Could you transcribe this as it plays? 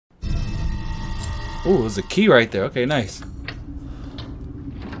Ooh, there's a key right there. Okay, nice.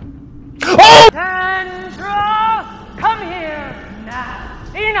 Oh! Sandra, come here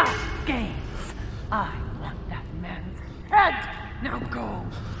now. Enough games. I want that man's head. Now go.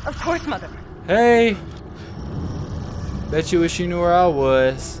 Of course, Mother. Hey. Bet you wish you knew where I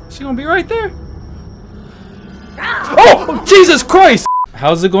was. She gonna be right there. Oh, Jesus Christ!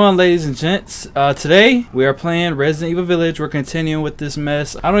 How's it going, ladies and gents? Today we are playing Resident Evil Village. We're continuing with this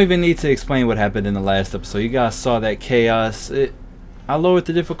mess. I don't even need to explain what happened in the last episode. You guys saw that chaos. I lowered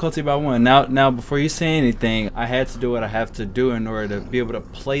the difficulty by 1. Now before you say anything, I had to do what I have to do in order to be able to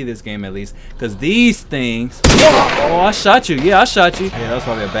play this game at least. Because these things... Oh, I shot you. Yeah, I shot you. Yeah, that was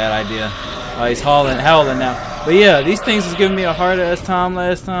probably a bad idea. He's howling now. But yeah, these things was giving me a hard ass time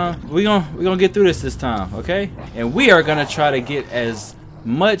last time. We gonna get through this time, okay? And we are gonna try to get as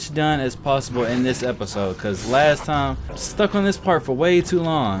much done as possible in this episode, because last time I was stuck on this part for way too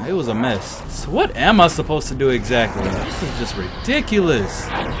long. It was a mess. So what am I supposed to do exactly? This is just ridiculous.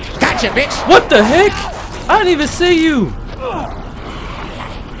 Gotcha, bitch! What the heck? I didn't even see you.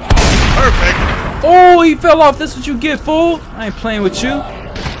 Perfect. Oh, he fell off. That's what you get, fool. I ain't playing with you.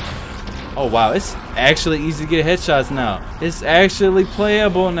 Oh wow, it's actually easy to get headshots now. It's actually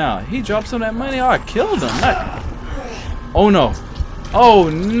playable now. He dropped some of that money. Oh, I killed him. Oh no. Oh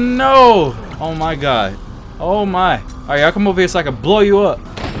no. Oh my god. Oh my. Alright, y'all come over here so I can blow you up.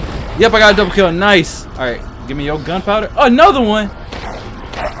 Yep, I got a double kill. Nice. Alright, give me your gunpowder. Oh, another one.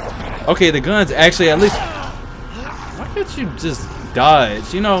 Okay, the gun's actually at least... Why can't you just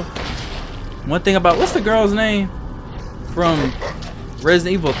dodge? You know, one thing about... What's the girl's name from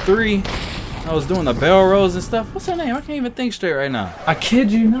Resident Evil 3? I was doing the barrel rolls and stuff. What's her name? I can't even think straight right now. I kid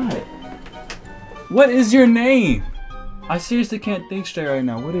you not. What is your name? I seriously can't think straight right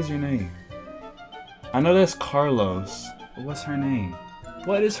now. What is your name? I know that's Carlos. But what's her name?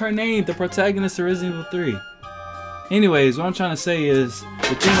 What is her name? The protagonist of Resident Evil 3. Anyways, what I'm trying to say is,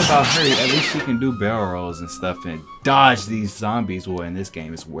 the thing about her, at least she can do barrel rolls and stuff and dodge these zombies. Well, in this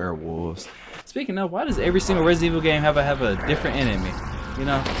game, it's werewolves. Speaking of, why does every single Resident Evil game have a different enemy? You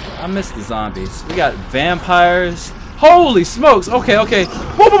know, I miss the zombies. We got vampires. Holy smokes! Okay.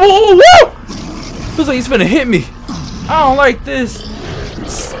 Whoa, whoa, whoa, whoa! Looks like he's finna hit me. I don't like this.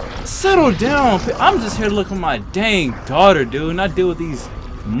 Settle down. I'm just here to look at my dang daughter, dude. Not deal with these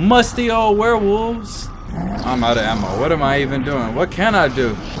musty old werewolves. I'm out of ammo. What am I even doing? What can I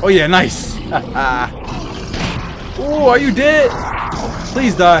do? Oh yeah, nice. Oh, are you dead?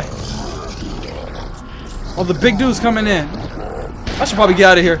 Please die. Oh, the big dude's coming in. I should probably get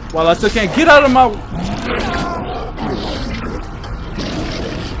out of here while I still can't get out of my...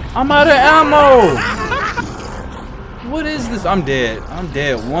 I'm out of ammo! What is this? I'm dead. I'm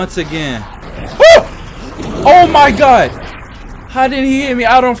dead once again. Woo! Oh my god! How did he hit me?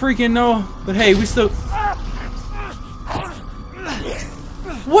 I don't freaking know. But hey, we still...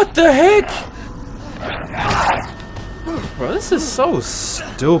 What the heck? Bro, this is so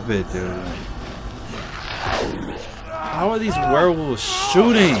stupid, dude. How are these werewolves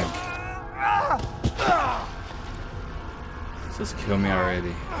shooting? Just kill me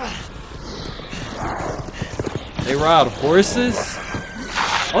already. They ride horses?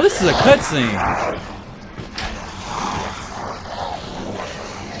 Oh, this is a cutscene.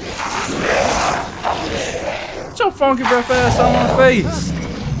 Get your funky breath ass on my face.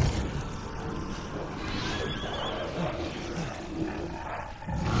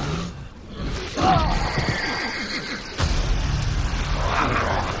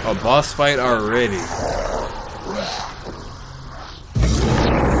 A boss fight already.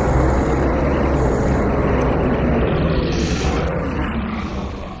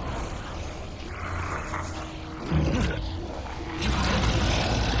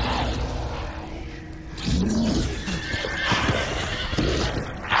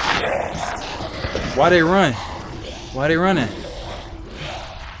 Why they run? Why they running?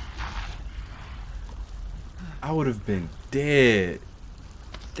 I would have been dead.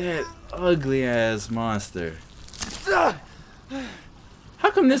 That ugly ass monster.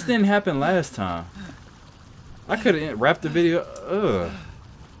 How come this didn't happen last time? I could have wrapped the video. Ugh.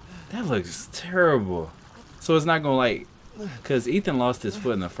 That looks terrible. So it's not gonna like, cause Ethan lost his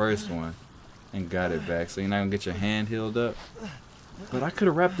foot in the first one and got it back. So you're not gonna get your hand healed up. But I could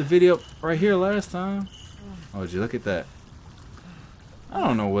have wrapped the video right here last time. Oh, would you look at that? I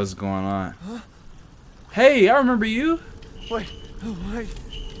don't know what's going on. Hey, I remember you. Wait.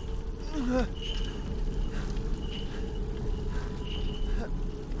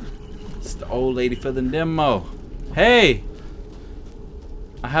 It's the old lady for the demo. Hey,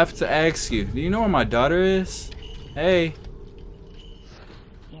 I have to ask you. Do you know where my daughter is? Hey.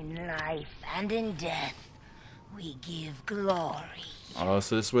 In life and in death, we give glory. Oh,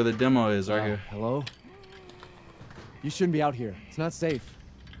 so this is where the demo is, right here. Hello? You shouldn't be out here. It's not safe.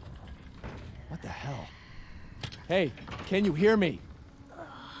 What the hell? Hey, can you hear me?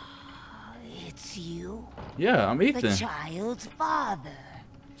 It's you, Yeah, I'm the Ethan. child's father.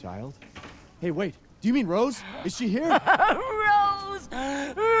 Child? Hey, wait. Do you mean Rose? Is she here? Rose! Rose!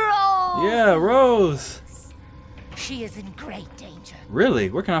 Yeah, Rose. She is in great danger. Really?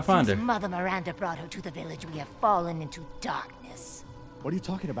 Where can I find her? Since Mother Miranda brought her to the village, we have fallen into darkness. What are you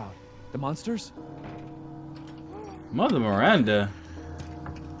talking about? The monsters? Mother Miranda.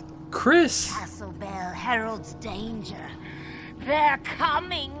 Chris. Castle Bell heralds danger. They're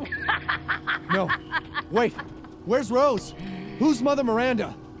coming. No. Wait. Where's Rose? Who's Mother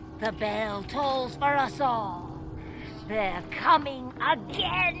Miranda? The bell tolls for us all. They're coming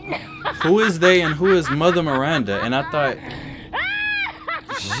again. Who is they and who is Mother Miranda? And I thought,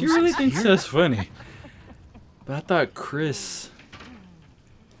 she really thinks that's funny. But I thought Chris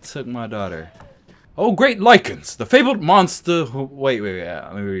took my daughter. Oh, great lichens, the fabled monster who... Wait,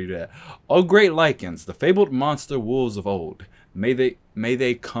 let me read that. Oh, great lichens, the fabled monster wolves of old. May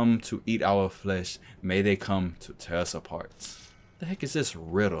they come to eat our flesh. May they come to tear us apart. The heck is this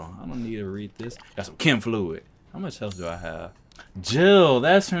riddle? I don't need to read this. Got some chem fluid. How much health do I have? Jill,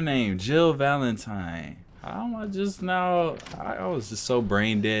 that's her name. Jill Valentine. How am I just now? I was just so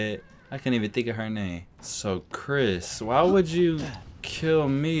brain dead. I can't even think of her name. So Chris, why would you kill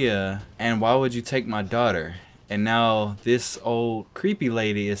Mia? And why would you take my daughter? And now this old creepy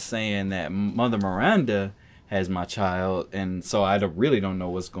lady is saying that Mother Miranda has my child, and so I really don't know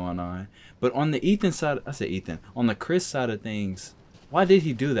what's going on. But on the Ethan side, I said Ethan, on the Chris side of things, why did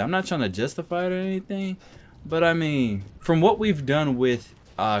he do that? I'm not trying to justify it or anything, but I mean, from what we've done with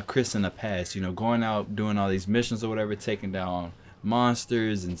Chris in the past, you know, going out, doing all these missions or whatever, taking down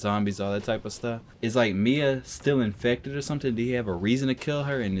monsters and zombies, all that type of stuff. Is like Mia still infected or something? Did he have a reason to kill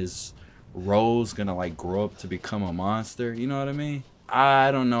her, and is Rose gonna like grow up to become a monster? You know what I mean?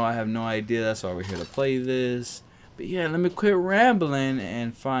 I don't know. I have no idea. That's why we're here to play this. But yeah, let me quit rambling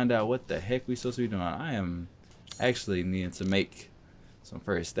and find out what the heck we supposed to be doing. I am actually needing to make some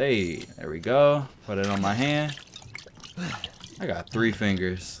first aid. There we go. Put it on my hand. I got 3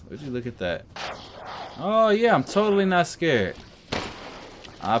 fingers. Would you look at that? Oh yeah, I'm totally not scared.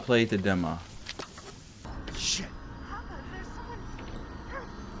 I played the demo. Shit.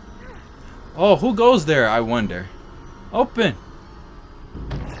 Oh, who goes there, I wonder? Open.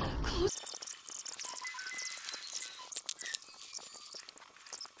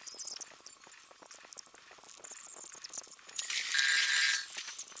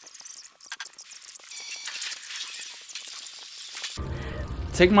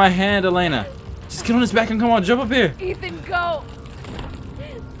 Take my hand, Elena. Just get on his back and come on, jump up here. Ethan, go!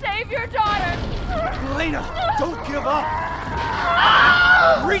 Save your daughter! Elena, don't give up.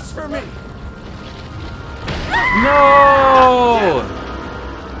 Reach for me. No!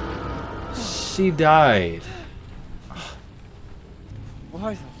 She died.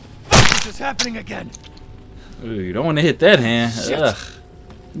 Why the fuck is this happening again? Ooh, you don't want to hit that hand. Ugh.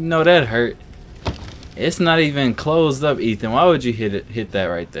 You know that hurt. It's not even closed up, Ethan. Why would you hit that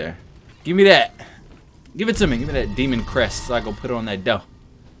right there? Give me that. Give it to me. Give me that demon crest so I can put it on that dough.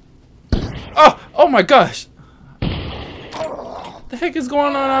 Oh! Oh my gosh! What the heck is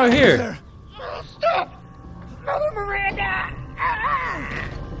going on out here? Stop! Mother Miranda!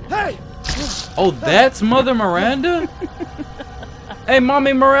 Hey! Oh, that's Mother Miranda? Hey,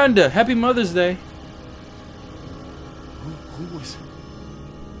 Mommy Miranda. Happy Mother's Day. Who was...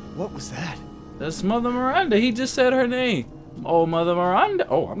 What was that? That's Mother Miranda. He just said her name. Oh, Mother Miranda.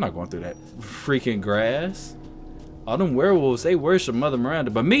 Oh, I'm not going through that freaking grass. All them werewolves, they worship Mother Miranda.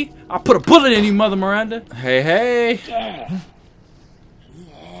 But me, I put a bullet in you, Mother Miranda. Hey, hey. Yes.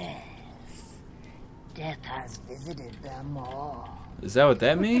 Yes. Death has visited them all. Is that what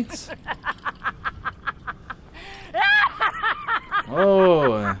that means?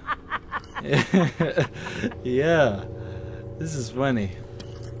 Oh. Yeah. This is funny.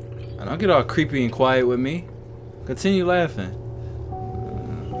 Don't get all creepy and quiet with me. Continue laughing.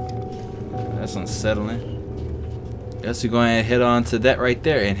 That's unsettling. Guess we're going to head on to that right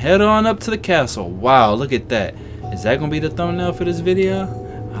there and head on up to the castle. Wow, look at that. Is that going to be the thumbnail for this video?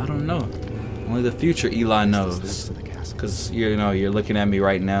 I don't know. Only the future Eli knows. Because, you know, you're looking at me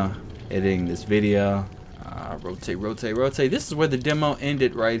right now, editing this video. Rotate, rotate, rotate. This is where the demo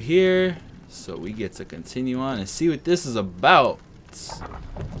ended right here. So we get to continue on and see what this is about.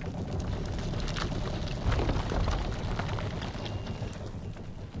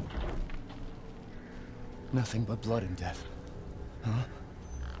 Nothing but blood and death. Huh?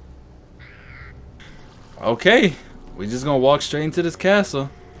 Okay, we just gonna walk straight into this castle.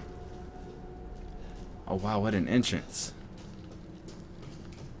 Oh wow, what an entrance.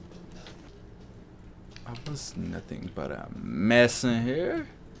 I was nothing but a mess in here.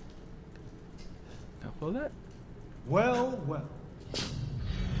 Can I pull that? Well, well.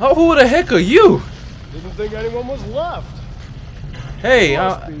 Oh, who the heck are you? Didn't think anyone was left. Hey,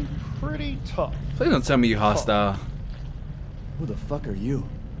 Must be pretty tough. please don't tell me you hostile. Who the fuck are you?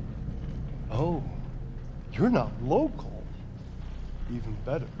 Oh, you're not local. Even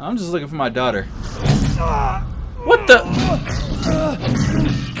better. I'm just looking for my daughter. What the?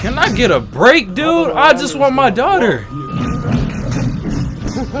 Can I get a break, dude? I just want my daughter.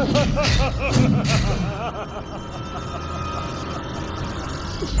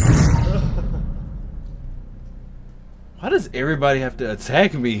 Why does everybody have to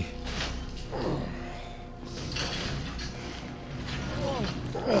attack me?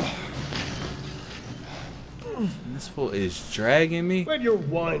 This fool is dragging me. Wait, you're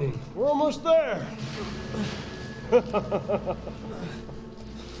whining. We're almost there. I'm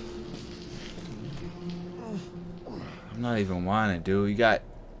not even whining, dude. You got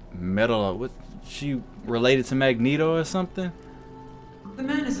metal. What? She related to Magneto or something? The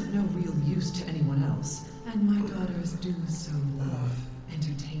man is of no real use to anyone else, and my daughters do so love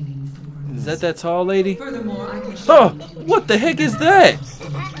entertaining foreigners. Is that tall lady? Furthermore, I can show Oh, what the heck is that?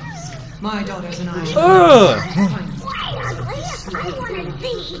 My daughters and I. Ugh! I wanna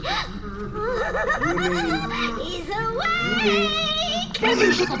see. He's awake.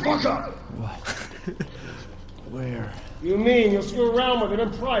 Baby, shut the fuck up! Where? You mean you'll screw around with it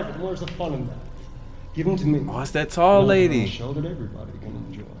in private? Where's the fun in that? Give him to me. Oh, it's that tall lady. Show that everybody can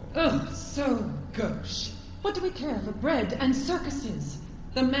enjoy. Oh, so gauche. What do we care for bread and circuses?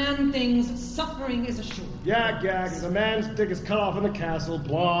 The man thinks suffering is assured. Gag, gag. The man's dick is cut off in the castle.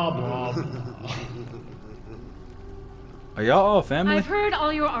 Blah, blah, blah. Are y'all all family? I've heard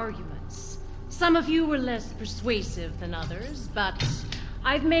all your arguments. Some of you were less persuasive than others, but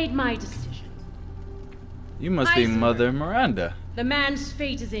I've made my decision. You must be Mother Miranda. The man's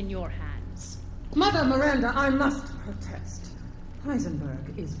fate is in your hands. Mother Miranda, I must protest.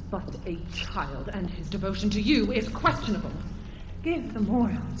 Heisenberg is but a child, and his devotion to you is questionable. Give the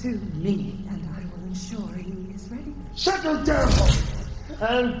moral to me, and I will ensure he is ready. Shut your damn mouth!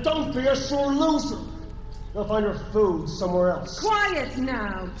 And don't be a sore loser! You'll find your food somewhere else. Quiet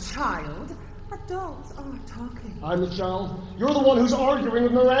now, child. Adults are talking. I'm the child. You're the one who's arguing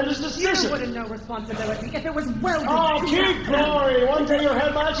with Miranda's decision. You wouldn't know responsibility if it was well. Oh, keep glory! One day your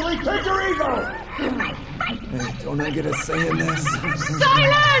head will actually kick your ego! Hey, don't I get a say in this?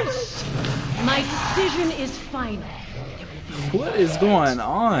 Silence! My decision is final. What is going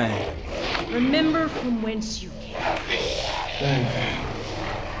on? Remember from whence you came.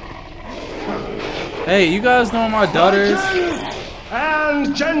 Hey, you guys know my daughter is?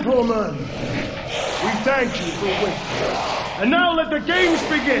 And gentlemen, we thank you for waiting. And now let the games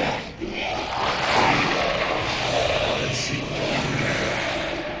begin!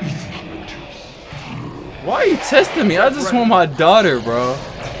 Why are you testing me? I just want my daughter, bro.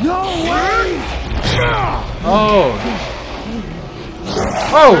 No way! Oh.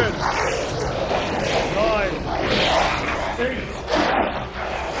 Oh! 9, 8,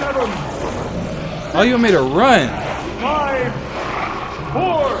 7, Oh, you want me to run? 5,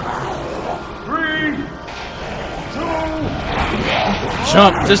 4, 3, 2,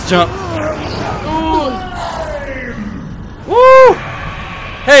 Jump, just jump. Woo!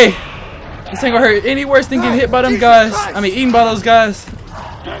 Hey, this ain't gonna hurt any worse than getting hit by them guys. I mean, eaten by those guys.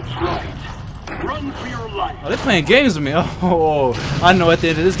 That's right. Run for your life. Oh, they're playing games with me. Oh, I know at the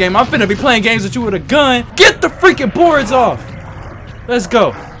end of this game, I'm finna be playing games with you with a gun. Get the freaking boards off. Let's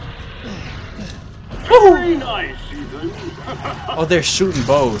go. Woo! Very nice, Ethan. Oh, they're shooting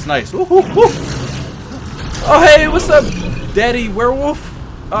bows. Nice. Woo, woo, woo. Oh, hey, what's up, Daddy Werewolf?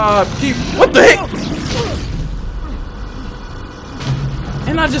 What the heck?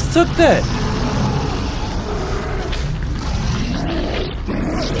 And I just took that.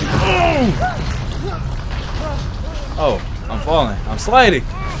 Oh, I'm falling. I'm sliding.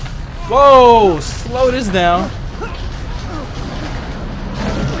 Whoa, slow this down.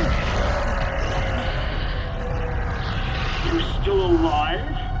 You're still alive?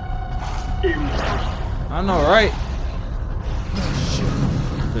 I know, right?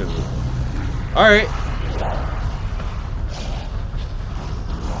 Alright.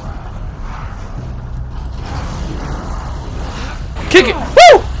 Kick it!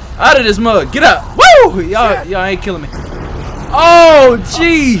 Woo! Out of this mug. Get out. Woo! Y'all ain't killing me. Oh,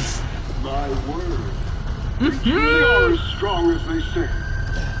 jeez. My word. You really are as strong as they say.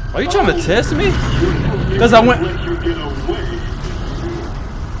 Are you trying to test me? Because I went. Let you get away.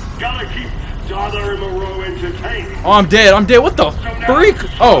 Gotta keep Daughter Moreau entertained. Oh, I'm dead. I'm dead. What the freak?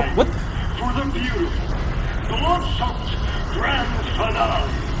 Oh, what? For the beautiful, blood-soaked grand finale.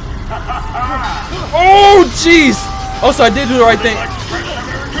 Oh, jeez. Oh, so I did do the right thing.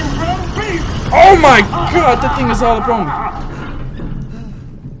 Oh my God, that thing is all up on me.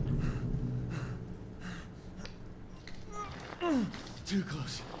 Too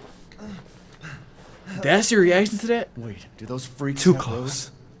close. That's your reaction to that? Wait, do those freaks Too have close.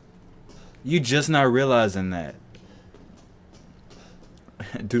 rows? You just not realizing that.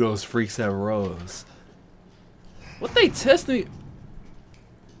 Do those freaks have rows? What they testing me?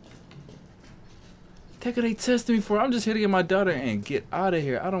 What are they testing me for? I'm just here to get my daughter and get out of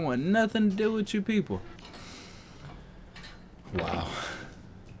here. I don't want nothing to do with you people. Wow.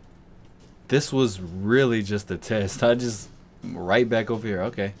 This was really just a test. I just right back over here.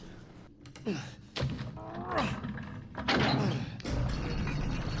 Okay.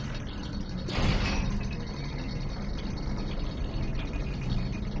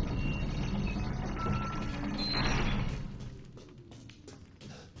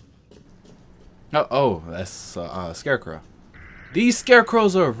 Oh, that's Scarecrow. These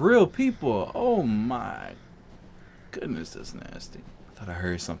scarecrows are real people. Oh my goodness, that's nasty. I thought I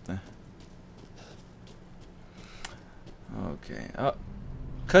heard something. Okay.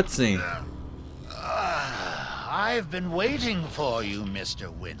 Cutscene. I've been waiting for you,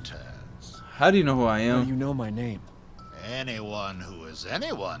 Mr. Winters. How do you know who I am? How do you know my name? Anyone who is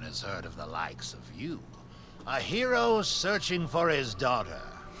anyone has heard of the likes of you. A hero searching for his daughter.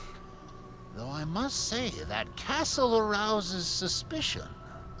 Though I must say that castle arouses suspicion.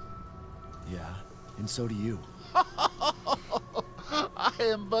 Yeah, and so do you. I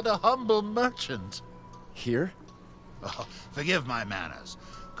am but a humble merchant. Here? Oh, forgive my manners.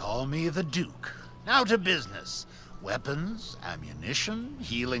 Call me the Duke. Now to business. Weapons, ammunition,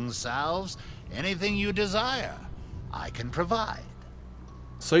 healing salves, anything you desire, I can provide.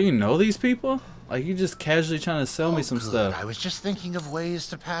 So you know these people? Like you just casually trying to sell me some Good. stuff. I was just thinking of ways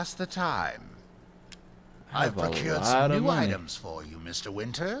to pass the time. I I've have a procured lot some of new money. items for you, Mr.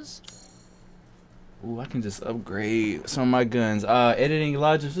 Winters. Ooh, I can just upgrade some of my guns. Editing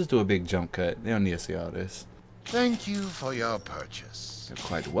logic, just do a big jump cut. They don't need to see all this. Thank you for your purchase. You're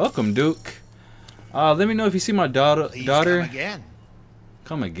quite welcome, Duke. Let me know if you see my daughter. Please come again.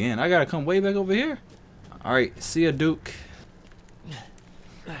 Come again. I gotta come way back over here. All right, see ya, Duke.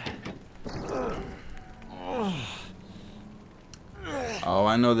 Oh,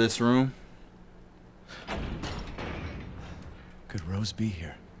 I know this room. Could Rose be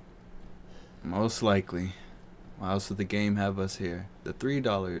here? Most likely. Why else would the game have us here? The three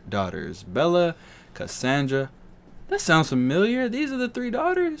daughters. Bella, Cassandra. That sounds familiar. These are the three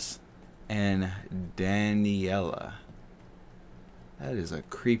daughters. And Daniela. That is a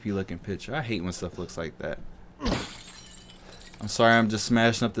creepy looking picture. I hate when stuff looks like that. I'm sorry I'm just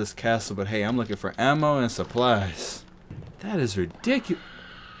smashing up this castle, but hey, I'm looking for ammo and supplies. That is ridiculous.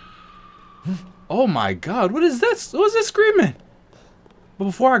 Oh my God, what is that? What was that screaming? But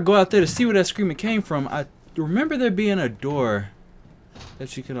before I go out there to see where that screaming came from, I remember there being a door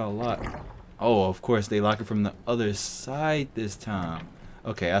that you could unlock. Oh, of course, they lock it from the other side this time.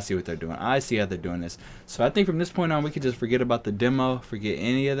 Okay, I see what they're doing. I see how they're doing this. So I think from this point on, we could just forget about the demo, forget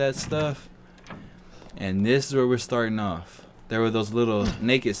any of that stuff. And this is where we're starting off. There were those little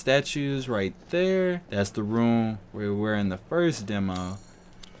naked statues right there. That's the room where we were in the first demo.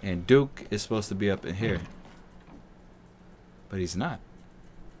 And Duke is supposed to be up in here. But he's not.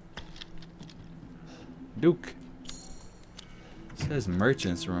 Duke. It says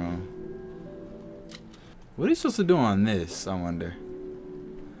merchant's room. What are you supposed to do on this, I wonder?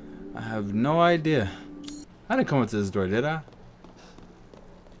 I have no idea. I didn't come up to this door, did I?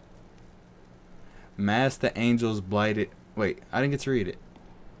 Mass the Angels Blighted. Wait, I didn't get to read it.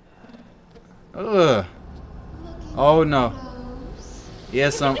 Ugh. Oh no.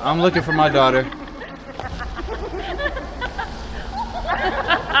 Yes, I'm looking for my daughter.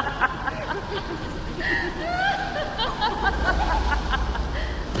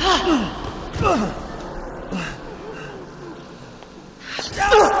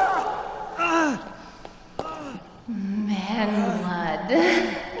 Man blood.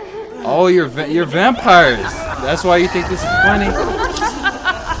 Oh, you're vampires. That's why you think this is funny.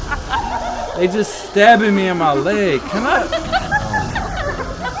 They just stabbing me in my leg. Can I?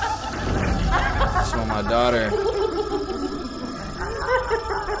 Just want my daughter.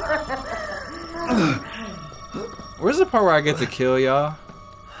 Where's the part where I get to kill y'all?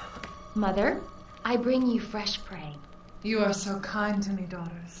 Mother, I bring you fresh prey. You are so kind to me,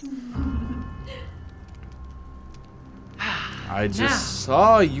 daughters. I just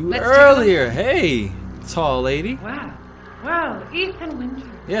saw you earlier. Hey, tall lady. Wow. Well, Ethan Winters.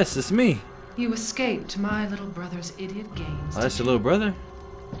 Yes, it's me. You escaped my little brother's idiot games. Oh, that's your little brother?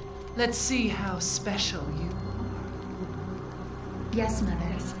 Let's see how special you are. Yes, Mother.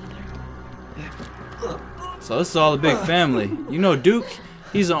 So this is all a big family. You know Duke?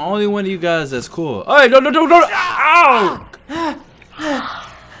 He's the only one of you guys that's cool. Hey, no. Ow!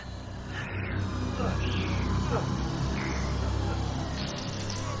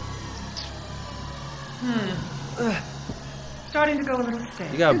 Starting to go a little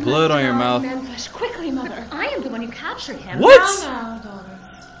stale. You got blood on your mouth. Manflesh, quickly, Mother. I am the one who captured him. What? Now,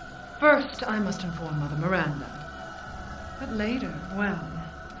 daughters. First, I must inform Mother Miranda. But later, well,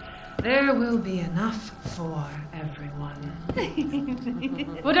 there will be enough for everyone.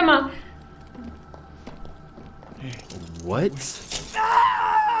 Put him up. What?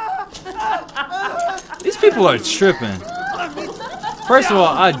 These people are tripping. First of all,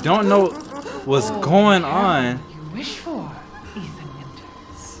 I don't know what's going on. You wish for, Ethan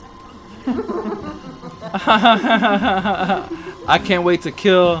Winters. I can't wait to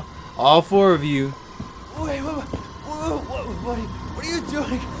kill all 4 of you. Wait, what are you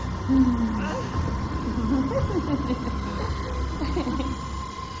doing?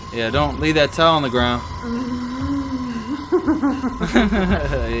 Yeah, don't leave that towel on the ground.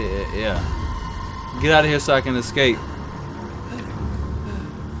 Yeah. Get out of here so I can escape.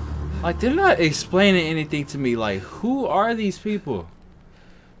 Like, they're not explaining anything to me. Like, who are these people?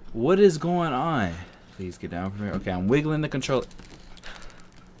 What is going on? Please get down from here. Okay, I'm wiggling the controller.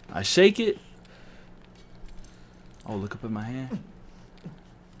 I shake it. Oh, look up at my hand.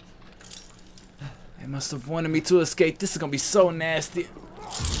 They must have wanted me to escape. This is gonna be so nasty.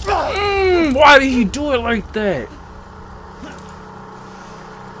 Why did he do it like that?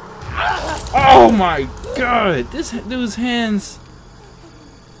 Oh my god! This dude's hands.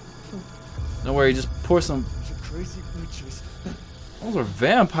 Don't worry, just pour some. Crazy creatures. Those are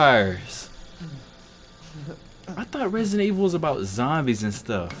vampires. I thought Resident Evil was about zombies and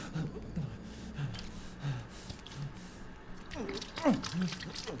stuff.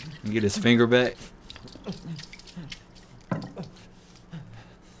 Get his finger back.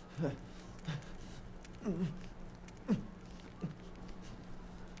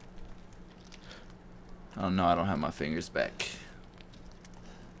 Oh no, I don't have my fingers back.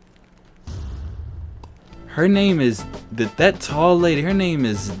 Her name is that tall lady. Her name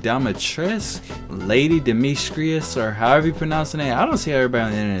is Domitresque, Lady Demetrius, or however you pronounce the name. I don't see how everybody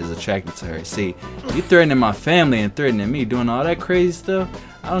on the internet is attracted to her. See, you threatening my family and threatening me, doing all that crazy stuff.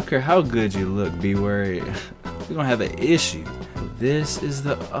 I don't care how good you look. Be worried. We're gonna have an issue. This is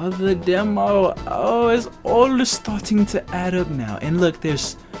the other demo. Oh, it's all starting to add up now. And look,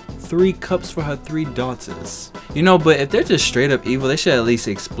 there's 3 cups for her 3 daughters. You know, but if they're just straight up evil, they should at least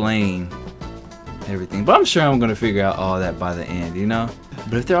explain everything. But I'm sure I'm gonna figure out all that by the end, you know.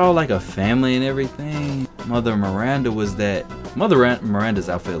 But if they're all like a family and everything, Mother Miranda was that. Mother Miranda's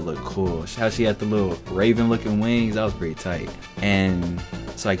outfit looked cool. How she had the little raven looking wings, that was pretty tight. And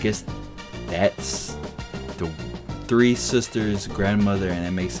so I guess that's the 3 sisters grandmother, and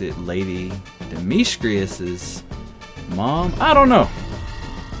it makes it Lady Demetrius's mom. I don't know.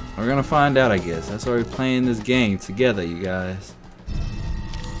 We're gonna find out, I guess. That's why we're playing this game together, you guys.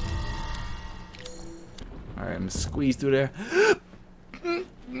 Alright, I'm gonna squeeze through there.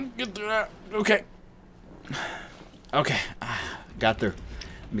 Get through there. Okay. Okay. Got through.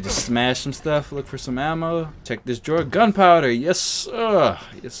 Let me just smash some stuff. Look for some ammo. Check this drawer. Gunpowder. Yes, sir.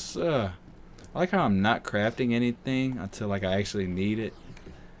 Yes, sir. I like how I'm not crafting anything until like I actually need it.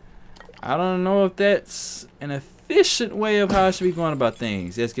 I don't know if that's an efficient way of how I should be going about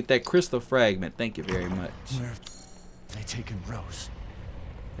things. Let's get that crystal fragment. Thank you very much. Where have they taken Rose?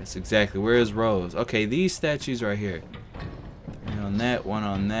 That's exactly. Where is Rose? Okay, these statues right here. 3 on that, 1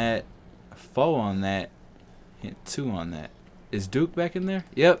 on that, 4 on that, and 2 on that. Is Duke back in there?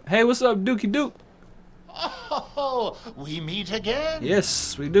 Yep. Hey, what's up, Dukey Duke? Oh, we meet again.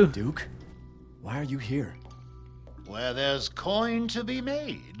 Yes, we do. Duke? Why are you here? Where there's coin to be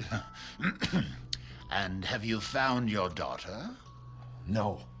made. And have you found your daughter?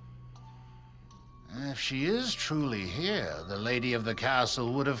 No. If she is truly here, the lady of the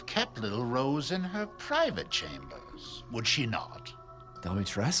castle would have kept little Rose in her private chambers, would she not?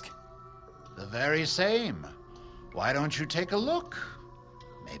 Domitresque? The very same. Why don't you take a look?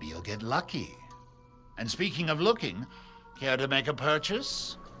 Maybe you'll get lucky. And speaking of looking, care to make a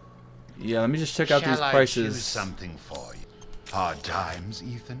purchase? Yeah, let me just check out these Shall I prices. choose something for you? Hard times,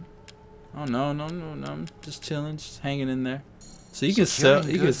 Ethan? Oh no, I'm just chilling, just hanging in there. So you can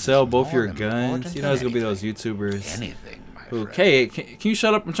sell both your guns. You know there's gonna be those YouTubers who, hey, can you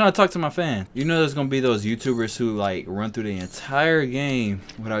shut up? I'm trying to talk to my fan. You know there's gonna be those YouTubers who like run through the entire game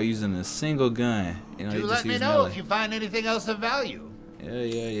without using a single gun. You know, Do let me know if you find anything else of value.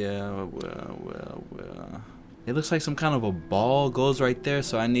 Yeah. Well. It looks like some kind of a ball goes right there,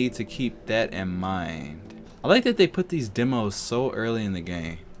 so I need to keep that in mind. I like that they put these demos so early in the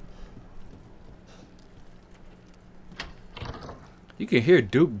game. You can hear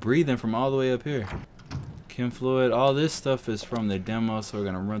Duke breathing from all the way up here. Chem fluid, all this stuff is from the demo, so we're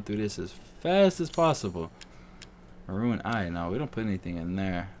gonna run through this as fast as possible. Maroon eye, no, we don't put anything in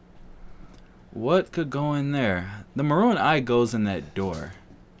there. What could go in there? The maroon eye goes in that door.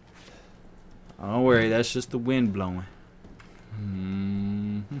 Don't worry, that's just the wind blowing.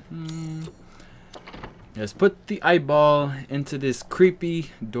 Let's put the eyeball into this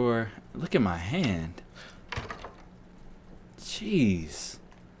creepy door. Look at my hand. Jeez.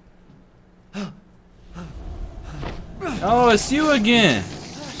 Oh, it's you again.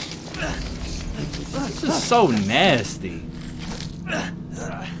 This is so nasty.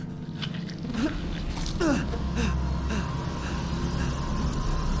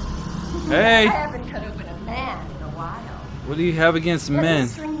 Hey. I haven't cut open a man in a while. What do you have against men?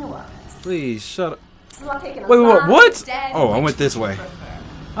 Strenuous. Please shut up. Wait, What? Oh, I went this way.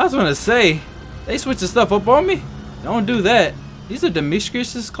 I was gonna say, they switching stuff up on me. Don't do that. These are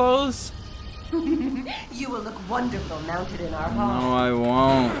Demetrius's clothes. You will look wonderful mounted in our hall. No, I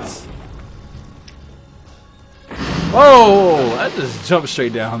won't. Whoa! I just jumped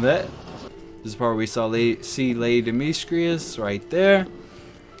straight down that. This is part where we see Lady Demetrius right there.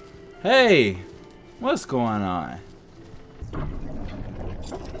 Hey, what's going on?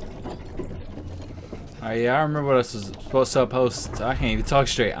 Alright, yeah, I remember what I was supposed to. I can't even talk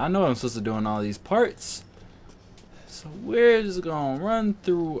straight. I know what I'm supposed to do in all these parts. So we're just gonna run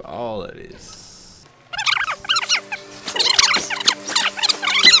through all of this.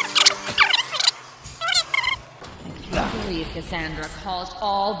 I believe Cassandra caused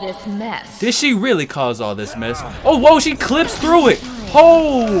all this mess. Did she really cause all this mess? Oh, whoa, she clips through it.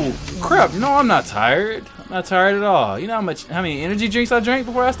 Oh, crap. No, I'm not tired. I'm not tired at all. You know how many energy drinks I drank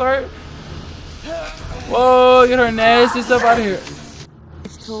before I started? Whoa, get her nasty stuff out of here.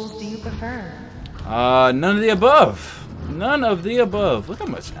 Which tools do you prefer? None of the above. None of the above. Look how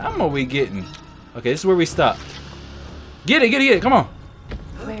much ammo we getting. Okay, this is where we stop. Get it. Come on.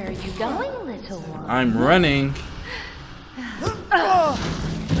 Where are you going, little one? I'm running.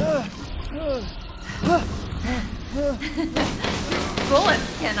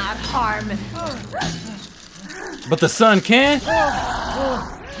 Bullets cannot harm. But the sun can?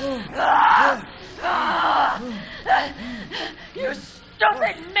 You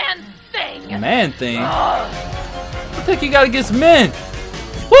stupid man thing! Man thing? What the heck you got against men?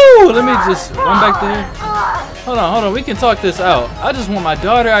 Woo! Let me just run back there. Hold on. We can talk this out. I just want my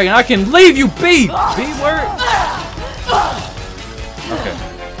daughter and I can leave you be! B-word? Okay.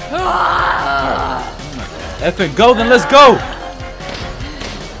 Alright. Effing go, then let's go!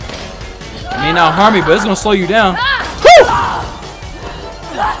 I mean, not harm me, but it's gonna slow you down. Woo!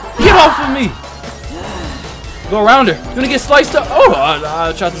 Get off of me! Go around her. You're gonna get sliced up. Oh,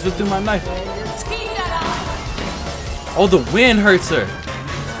 I tried to slip through my knife. Oh, the wind hurts her.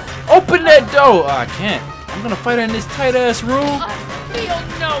 Open that door. Oh, I can't. I'm gonna fight her in this tight ass room. I feel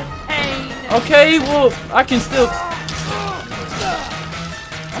no pain. Okay, well, I can still.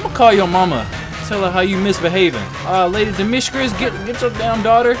 I'm gonna call your mama. Tell her how you misbehaving. Lady Demetrius, get your damn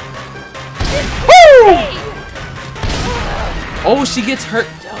daughter. Woo! Oh, she gets hurt.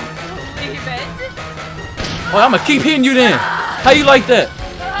 Oh, I'm gonna keep hitting you then. How you like that?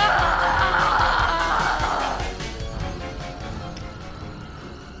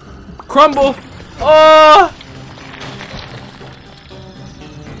 Crumble. Oh!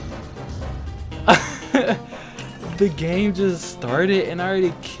 The game just started and I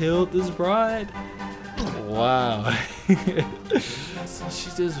already killed this bride? Wow. So she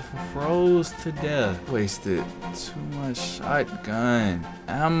just froze to death. Wasted too much shotgun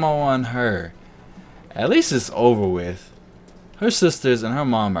ammo on her. At least it's over with. Her sisters and her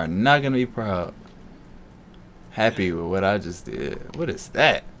mom are not gonna be proud. Happy with what I just did. What is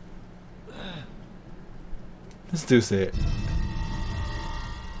that? This dude said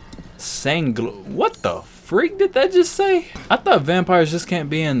Sanglo. What the freak did that just say? I thought vampires just can't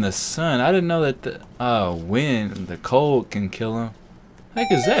be in the sun. I didn't know that the wind, the cold can kill them. Heck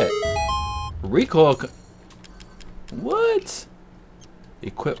is that? Recoil. What?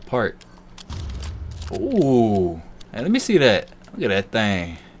 Equip part. Ooh. Hey, let me see that. Look at that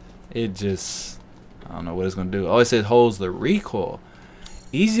thing. It just, I don't know what it's gonna do. Oh, it said holds the recoil.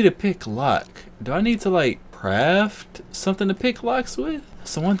 Easy to pick lock. Do I need to like craft something to pick locks with?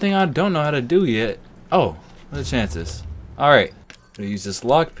 So one thing I don't know how to do yet. Oh, what are the chances? Alright, gonna use this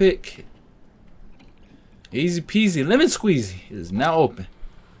lock pick. Easy peasy, lemon squeezy. It is now open.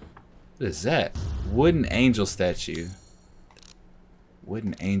 What is that? Wooden angel statue.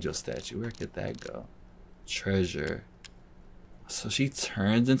 Wooden angel statue. Where could that go? Treasure. So she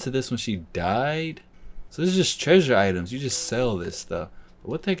turns into this when she died? So this is just treasure items. You just sell this stuff. But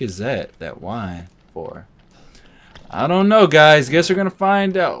what the heck is that? That wine for? I don't know, guys. Guess we're gonna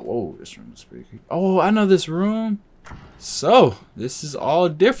find out. Whoa, this room is pretty creepy. Oh, I know this room. So this is all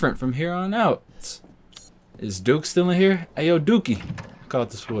different from here on out. Is Duke still in here? Hey, yo, Dookie. I call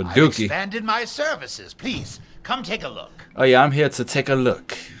this for a Dookie. I've expanded my services. Please, come take a look. Oh, yeah, I'm here to take a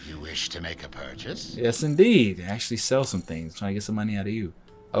look. You wish to make a purchase? Yes, indeed. Actually sell some things. Trying to get some money out of you.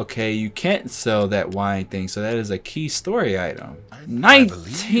 Okay, you can't sell that wine thing, so that is a key story item.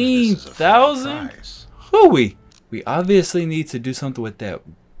 19,000? Hooey! We obviously need to do something with that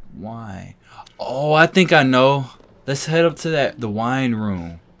wine. Oh, I think I know. Let's head up to the wine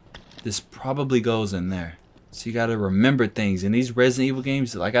room. This probably goes in there. So you gotta remember things. In these Resident Evil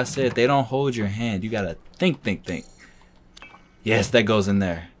games, like I said, they don't hold your hand. You gotta think. Yes, that goes in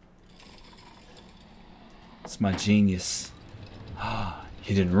there. It's my genius.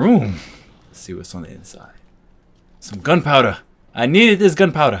 Hidden room. Let's see what's on the inside. Some gunpowder. I needed this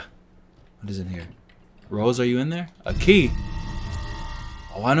gunpowder. What is in here? Rose, are you in there? A key.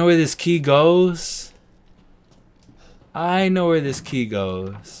 Oh, I know where this key goes. I know where this key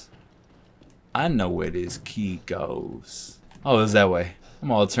goes. I know where this key goes. Oh, it's that way.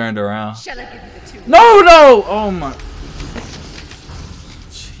 I'm all turned around. Shall I give you the two? No! Oh my.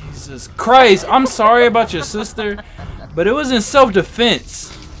 Jesus Christ. I'm sorry about your sister, but it was in self-defense.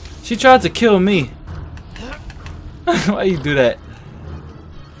 She tried to kill me. Why you do that?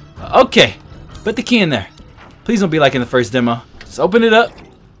 Okay. Put the key in there. Please don't be like in the first demo. Just open it up.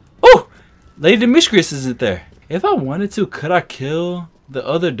 Oh! Lady Demetrius isn't there. If I wanted to, could I kill the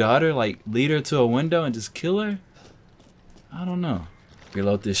other daughter, like lead her to a window and just kill her? I don't know.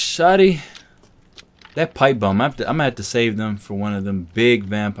 Reload this shotty. That pipe bomb, I'm gonna have to save them for one of them big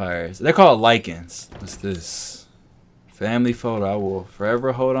vampires. They're called lichens. What's this? Family photo. I will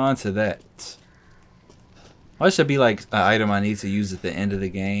forever hold on to that. Why should be like an item I need to use at the end of the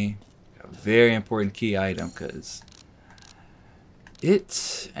game? A very important key item, because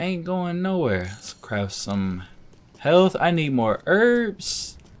it ain't going nowhere. Let's craft some health. I need more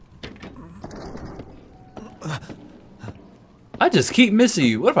herbs. I just keep missing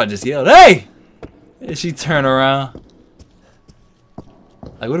you. What if I just yelled, hey? And she turn around.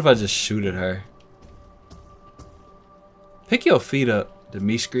 Like, what if I just shoot at her? Pick your feet up,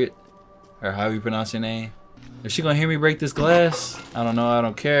 Demetrius, or however you pronounce your name. Is she gonna hear me break this glass? I don't know. I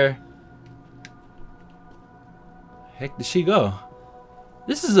don't care. Heck did she go?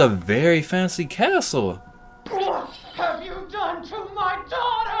 This is a very fancy castle. What have you done to my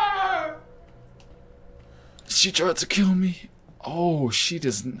daughter? She tried to kill me. Oh, she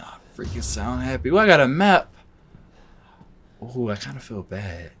does not freaking sound happy. Well, I got a map. Oh, I kind of feel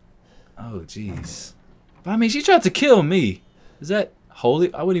bad. Oh, jeez. But I mean, she tried to kill me. Is that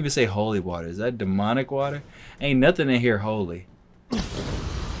holy? I wouldn't even say holy water. Is that demonic water? Ain't nothing in here holy.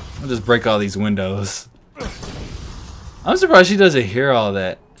 I'll just break all these windows. I'm surprised she doesn't hear all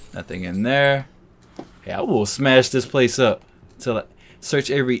that. Nothing in there. Hey, I will smash this place up until I search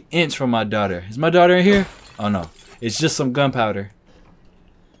every inch for my daughter. Is my daughter in here? Oh no, it's just some gunpowder.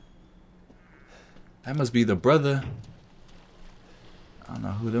 That must be the brother. I don't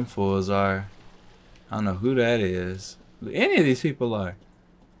know who them fools are. I don't know who that is. Who any of these people are.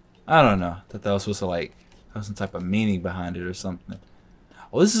 I don't know. Thought that was supposed to like have some type of meaning behind it or something.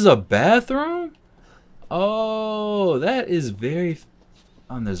 Oh, this is a bathroom? Oh, that is very...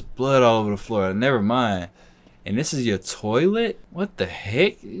 Oh, there's blood all over the floor. Never mind. And this is your toilet? What the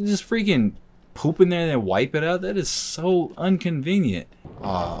heck? You just freaking poop in there and then wipe it out? That is so inconvenient.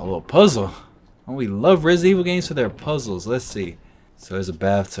 Oh, a little puzzle. Oh, we love Resident Evil games for their puzzles. Let's see. So there's a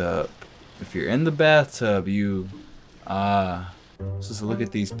bathtub. If you're in the bathtub, you... supposed to look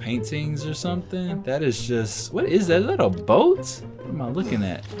at these paintings or something? That is just... What is that? Is that a boat? What am I looking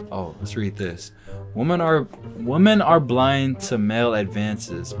at? Oh, let's read this. Women are blind to male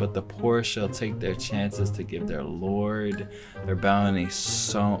advances, but the poor shall take their chances to give their lord their bounty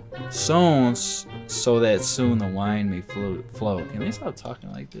sown so that soon the wine may flow. Can they stop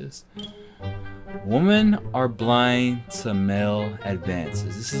talking like this? Women are blind to male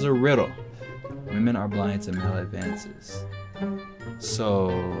advances. This is a riddle. Women are blind to male advances.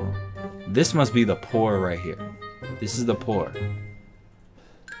 So this must be the poor right here. This is the poor.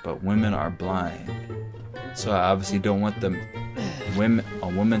 But women are blind. So I obviously don't want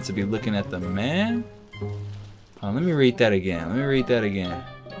a woman to be looking at the man. Let me read that again. Let me read that again.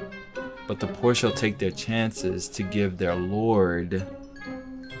 But the poor shall take their chances to give their lord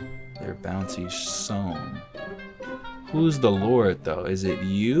their bounty sown. Who's the lord though? Is it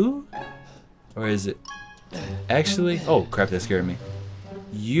you? Or is it actually? Oh crap, that scared me.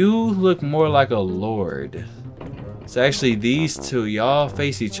 You look more like a lord. So actually these two, y'all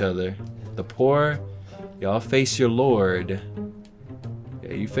face each other. The poor, y'all face your lord.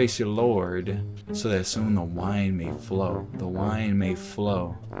 Yeah, you face your lord. So that soon the wine may flow. The wine may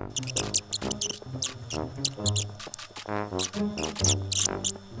flow.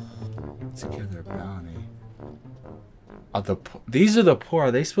 Together bounty. These are the poor.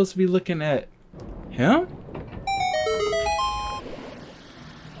 Are they supposed to be looking at him?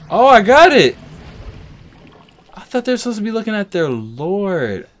 Oh, I got it. I thought they were supposed to be looking at their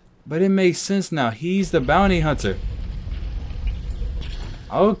lord. But it makes sense now. He's the bounty hunter.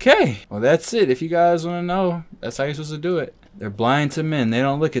 Okay. Well, that's it. If you guys want to know, that's how you're supposed to do it. They're blind to men. They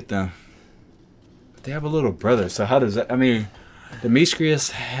don't look at them. But they have a little brother. So how does that... I mean,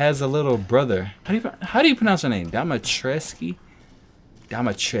 Demetrius has a little brother. How do you pronounce her name? Dimitrescu?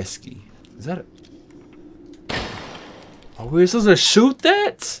 Dimitrescu. Is that a... Are we supposed to shoot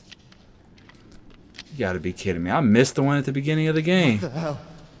that? You gotta be kidding me. I missed the one at the beginning of the game. What the hell?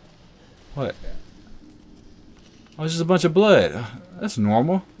 What? Oh, it's just a bunch of blood. That's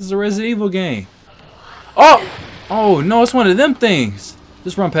normal. This is a Resident Evil game. Oh! Oh, no, it's one of them things.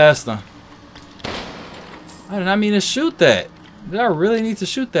 Just run past them. I did not mean to shoot that. Did I really need to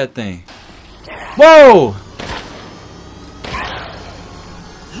shoot that thing? Whoa!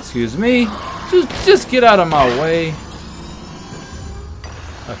 Excuse me. Just get out of my way.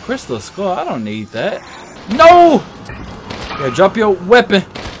 A crystal skull? I don't need that. No! Yeah, drop your weapon.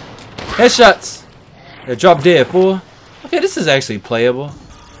 Headshots. Yeah, drop dead, fool. Okay, this is actually playable.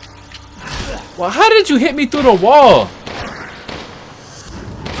 Well, how did you hit me through the wall?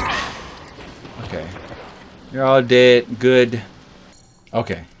 Okay. You're all dead. Good.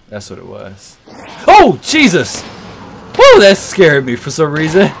 Okay, that's what it was. Oh, Jesus! Whoa, that scared me for some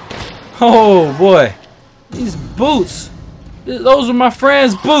reason. Oh, boy. These boots. Those are my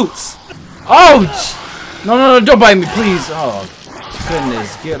friend's boots. Oh! No, no, no, don't bite me, please. Oh,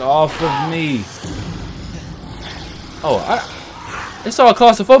 goodness. Get off of me. Oh, it's all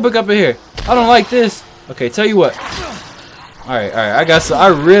claustrophobic up in here. I don't like this. Okay, tell you what. Alright, I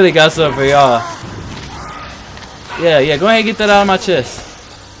really got something for y'all. Yeah, go ahead and get that out of my chest.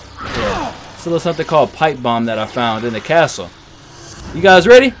 Yeah. It's a little something called pipe bomb that I found in the castle. You guys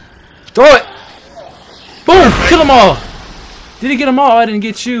ready? Throw it! Boom! Kill them all! Did he get them all? I didn't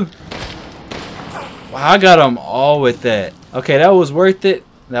get you. Wow, I got them all with that. Okay, that was worth it.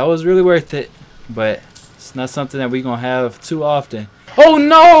 That was really worth it. But it's not something that we're going to have too often. Oh,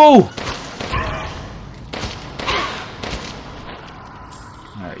 no!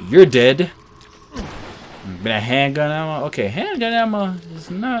 Alright, you're dead. Been a handgun ammo. Okay, handgun ammo is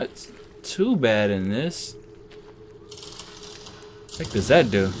not too bad in this. What the heck does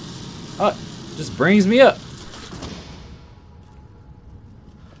that do? Oh, it just brings me up.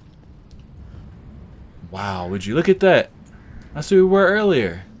 Wow, would you look at that? That's where we were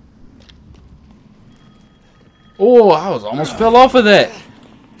earlier. Oh, I almost fell off of that.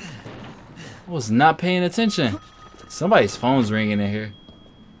 I was not paying attention. Somebody's phone's ringing in here.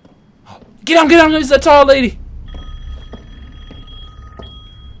 Get on, it's that tall lady.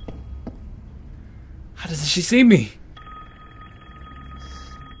 How does she see me?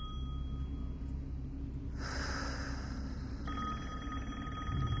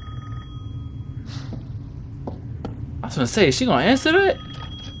 I was gonna say, is she gonna answer that?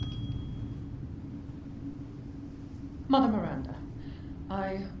 Mother Miranda,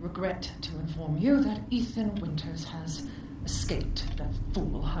 I regret to inform you that Ethan Winters has escaped that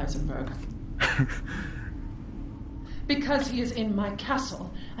fool Heisenberg. Because he is in my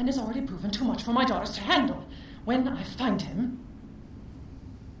castle and has already proven too much for my daughters to handle. When I find him...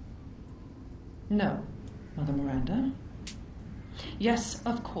 No, Mother Miranda. Yes,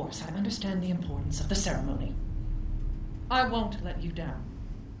 of course, I understand the importance of the ceremony. I won't let you down.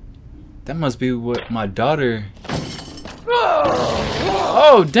 That must be what my daughter...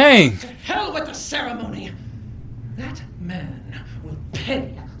 Oh, dang! To hell with the ceremony! That man will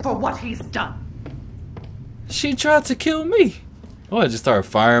pay for what he's done. She tried to kill me. Oh, I just started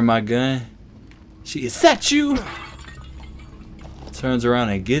firing my gun. Is that you? Turns around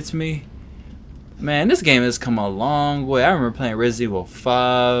and gets me. Man, this game has come a long way. I remember playing Resident Evil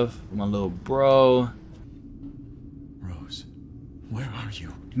 5 with my little bro. Rose, where are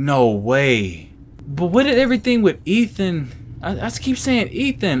you? No way. But what did everything with Ethan? I just keep saying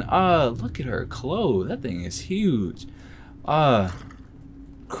Ethan. Look at her clothes. That thing is huge.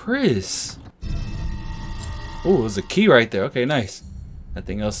 Chris. Oh, there's a key right there. Okay, nice.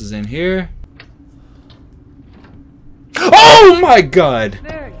 Nothing else is in here. Oh my God!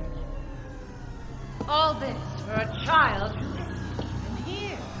 There you go. All this for a child who isn't even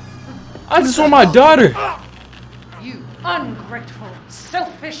here. I just want my daughter. You ungrateful,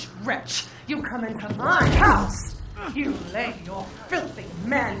 selfish wretch. You come into my house. You lay your filthy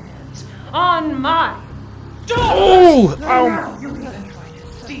man-hands on my door. Oh! Now you even try to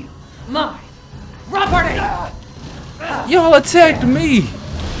steal my property. Y'all attacked me.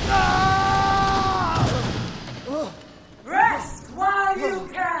 Rest while you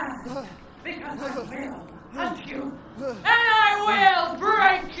can, because I will hunt you, and I will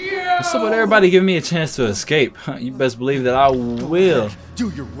break you. What's up with everybody giving me a chance to escape? You best believe that I will. Do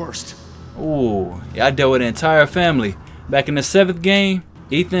your worst. Ooh, yeah, I dealt with an entire family. Back in the 7th game,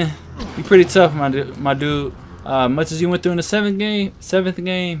 Ethan, you pretty tough, my dude. Much as you went through in the 7th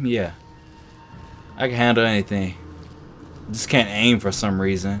game, yeah. I can handle anything. Just can't aim for some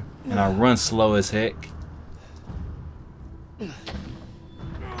reason. And I run slow as heck.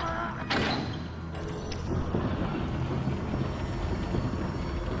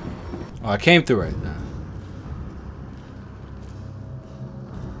 Oh, I came through right now.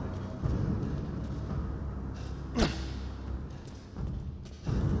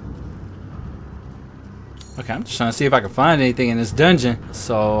 Okay, I'm just trying to see if I can find anything in this dungeon.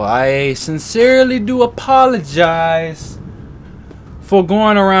 So I sincerely do apologize for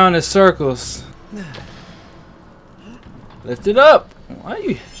going around in circles. Lift it up. Why are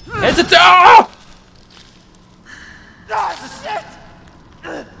you hesitate? Oh!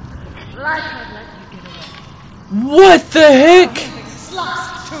 What the heck?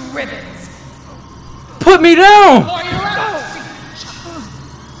 Sliced to ribbons. Put me down.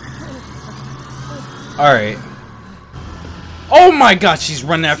 Alright. Oh my god, she's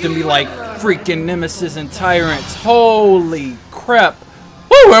running after me like freaking nemesis and tyrants. Holy crap.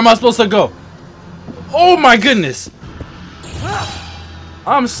 Woo, where am I supposed to go? Oh my goodness.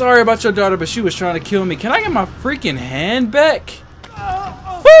 I'm sorry about your daughter, but she was trying to kill me. Can I get my freaking hand back?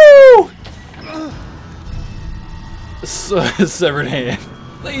 Woo! Severed hand.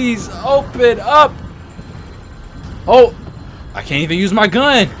 Please open up. Oh, I can't even use my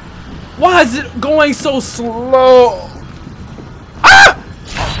gun. Why is it going so slow?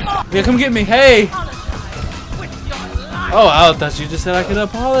 Ah! Yeah, come get me. Hey. Oh, I thought you just said I could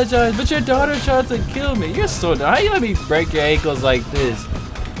apologize, but your daughter tried to kill me. You're so dumb. How you let me break your ankles like this?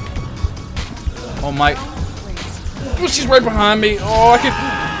 Oh my. Oh, she's right behind me. Oh,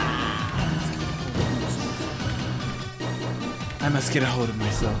 I must get a hold of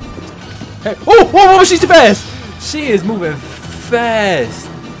myself. Hey. Oh, whoa, whoa, she's too fast. She is moving fast.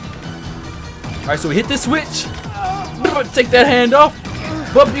 Alright, so we hit this switch. Take that hand off.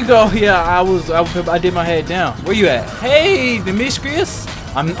 Up you go. Yeah, I did my head down. Where you at? Hey, Demetrius.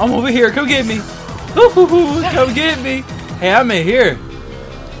 I'm over here. Come get me. Come get me. Hey, I'm in here.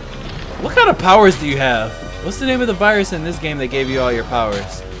 What kind of powers do you have? What's the name of the virus in this game that gave you all your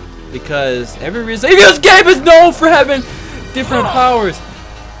powers? Because this game is known for having different powers.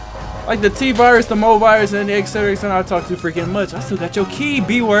 Like the T virus, the Mo virus, and the etc. I talk too freaking much. I still got your key,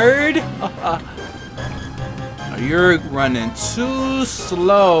 B word. You're running too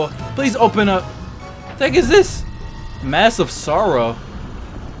slow. Please open up. What the heck is this? Massive sorrow.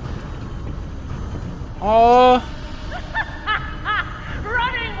 Oh.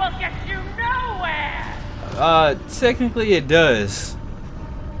 Running will get you nowhere. Technically it does.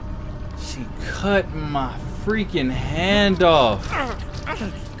 She cut my freaking hand off.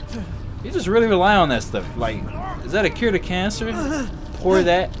 You just really rely on that stuff. Like, is that a cure to cancer? Pour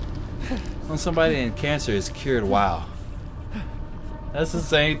that on somebody and cancer is cured. Wow. That's the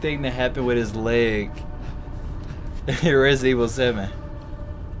same thing that happened with his leg in Resident Evil 7.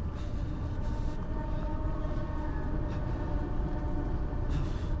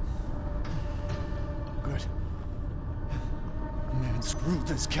 Good. Man, screw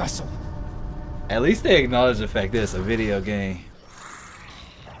this castle. At least they acknowledge the fact that it's a video game.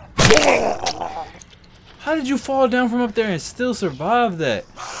 How did you fall down from up there and still survive that?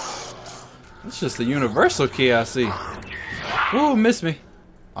 That's just a universal key I see. Ooh, missed me.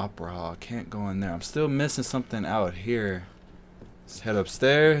 Opera Hall, can't go in there. I'm still missing something out here. Let's head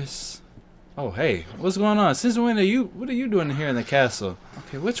upstairs. Oh, hey, what's going on? Since when are you? What are you doing here in the castle?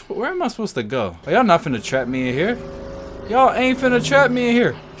 Okay, where am I supposed to go? Oh, y'all not finna trap me in here. Y'all ain't finna trap me in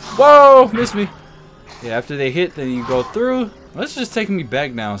here. Whoa, missed me. Yeah, after they hit, then you go through. Let's just take me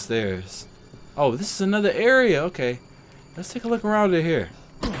back downstairs. Oh, this is another area. Okay, let's take a look around in here.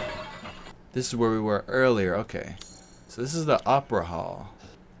 This is where we were earlier. Okay, so this is the opera hall.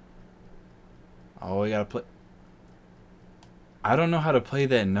 Oh, we gotta play. I don't know how to play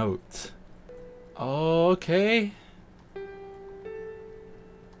that note. Okay.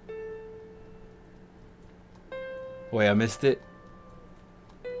 Wait, I missed it.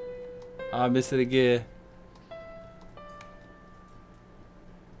 I missed it again.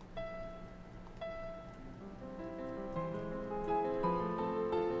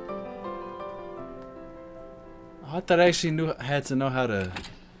 I thought I actually had to know how to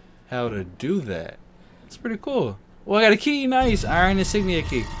do that. It's pretty cool. Well, I got a key. Nice. Iron insignia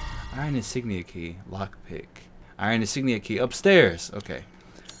key. Iron insignia key. Lockpick. Iron insignia key. Upstairs. Okay.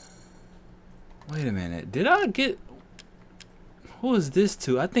 Wait a minute. Did I get... Who is this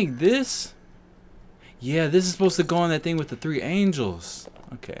to? I think this... Yeah, this is supposed to go on that thing with the 3 angels.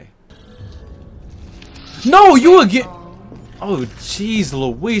 Okay. No, you again! Oh, jeez,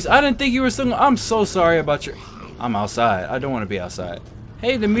 Louise. I didn't think you were still... I'm so sorry about your... I'm outside. I don't want to be outside.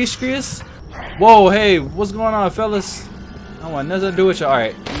 Hey, Demetrius. Whoa, hey, what's going on, fellas? I want nothing to do with you.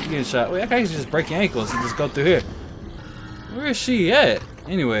 Alright, you getting shot. Wait, I can just break your ankles and just go through here. Where is she at?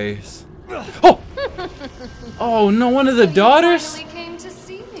 Anyways. Oh! Oh, no, one of the daughters? You finally came to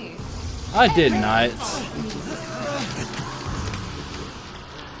see me. I did not.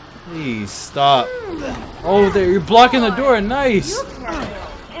 Please stop. Oh, there, you're blocking the door. Nice. You can't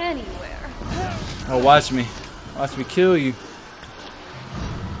go anywhere. Oh, watch me. Watch me kill you.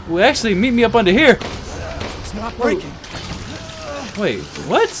 Well, actually, meet me up under here. It's not breaking. Wait,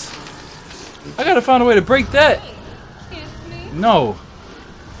 what? I gotta find a way to break that. No.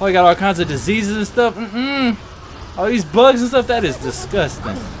 Oh, I got all kinds of diseases and stuff. All these bugs and stuff. That is disgusting.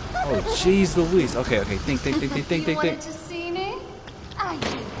 Oh, jeez Louise. Okay, okay. Think. You wanted to see me? I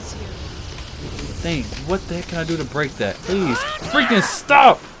did too. Think. What the heck can I do to break that? Please. Freaking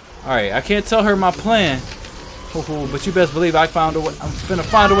stop. Alright, I can't tell her my plan. Oh, but you best believe I found a way. I'm finna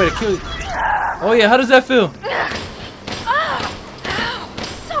find a way to kill you. Oh yeah, how does that feel?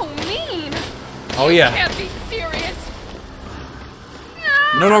 So mean. Oh yeah. You can't be serious.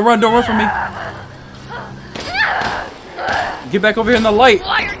 No, don't run from me. Get back over here in the light.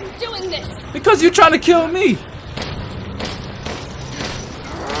 Why are you doing this? Because you're trying to kill me.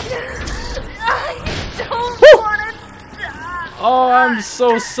 I don't want to die. Oh, I'm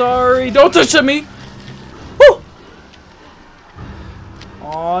so sorry. Don't touch me.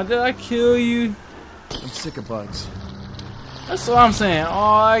 Oh, did I kill you? I'm sick of bugs. That's what I'm saying. Oh,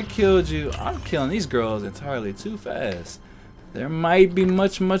 I killed you. I'm killing these girls entirely too fast. There might be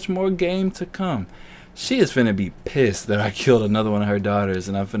much more game to come. She is finna be pissed that I killed another one of her daughters,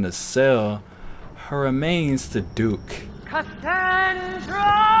 and I'm finna sell her remains to Duke.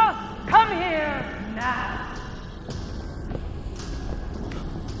 Cassandra, come here now.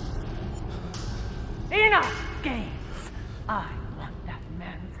 Enough games. I want that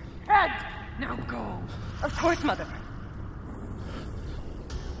man's head. Now go. Of course, Mother.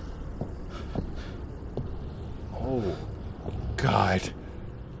 Oh, God.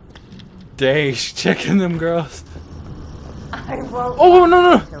 Dang, she's checking them girls. I won't. Oh,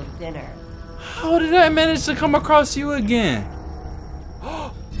 no. Till dinner. How did I manage to come across you again?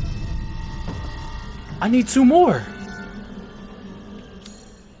 I need 2 more.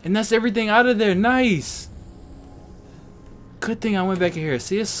 And that's everything out of there. Nice. Good thing I went back in here.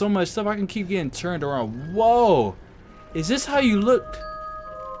 See, there's so much stuff. I can keep getting turned around. Whoa. Is this how you look?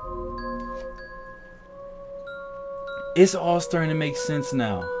 It's all starting to make sense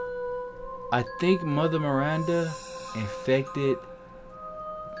now. I think Mother Miranda infected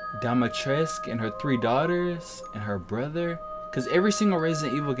Dimitrescu and her 3 daughters and her brother. Because every single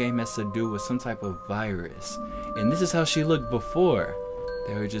Resident Evil game has to do with some type of virus. And this is how she looked before.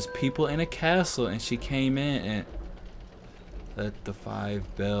 There were just people in a castle, and she came in and let the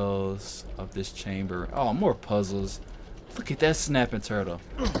 5 bells of this chamber. Oh, more puzzles. Look at that snapping turtle.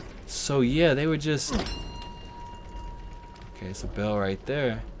 So yeah, they were just... Okay, it's a bell right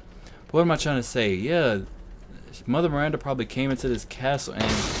there. But what am I trying to say? Yeah, Mother Miranda probably came into this castle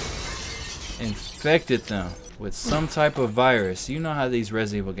and infected them with some type of virus. You know how these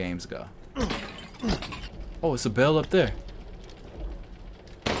Resident Evil games go. Oh, it's a bell up there.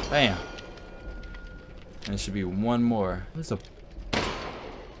 Bam. And there should be 1 more. There's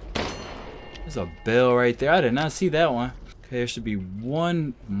a bell right there. I did not see that one. Okay, there should be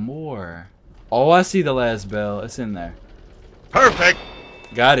 1 more. Oh, I see the last bell. It's in there. Perfect.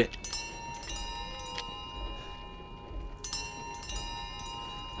 Got it.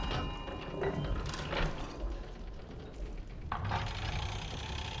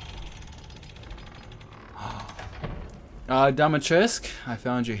 Domitresk, I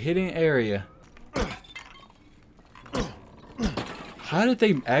found your hidden area. How did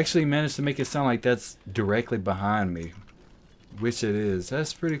they actually manage to make it sound like that's directly behind me? Which it is.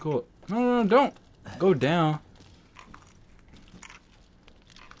 That's pretty cool. No, don't go down.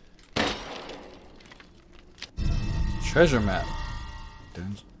 Treasure map.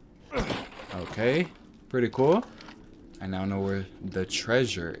 Okay, pretty cool. I now know where the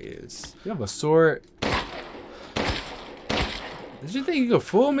treasure is. You have a sword. Did you think you could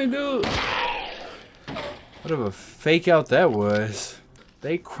fool me, dude? What of a fake out that was.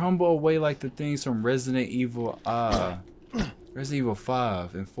 They crumble away like the things from Resident Evil 5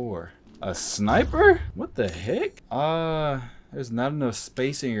 and 4. A sniper? What the heck? There's not enough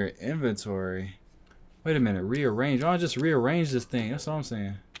space in your inventory. Wait a minute, rearrange. I'll just rearrange this thing. That's all I'm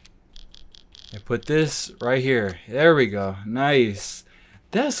saying. And put this right here. There we go. Nice.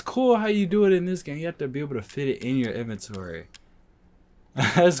 That's cool how you do it in this game. You have to be able to fit it in your inventory.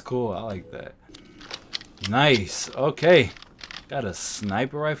 That's cool. I like that. Nice. Okay. Got a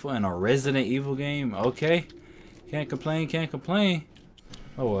sniper rifle in a Resident Evil game. Okay. Can't complain. Can't complain.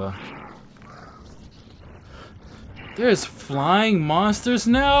 Oh well. There's flying monsters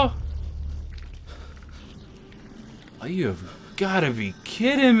now? Oh, you have got to be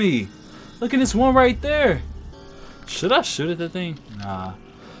kidding me. Look at this one right there. Should I shoot at the thing? Nah.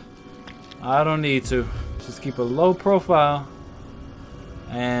 I don't need to. Just keep a low profile.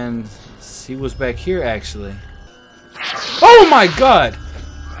 And see what's back here, actually. Oh my god!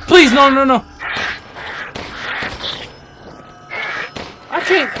 Please, no. I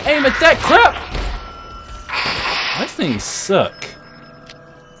can't aim at that crap! These things suck.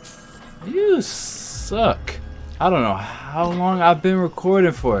 You suck. I don't know how long I've been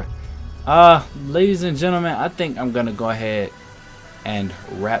recording for. Ladies and gentlemen, I think I'm gonna go ahead and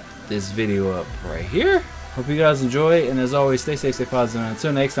wrap this video up right here. Hope you guys enjoy, and as always, stay safe, stay positive.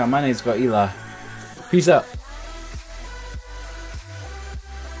 Until next time, my name is Eli. Peace out.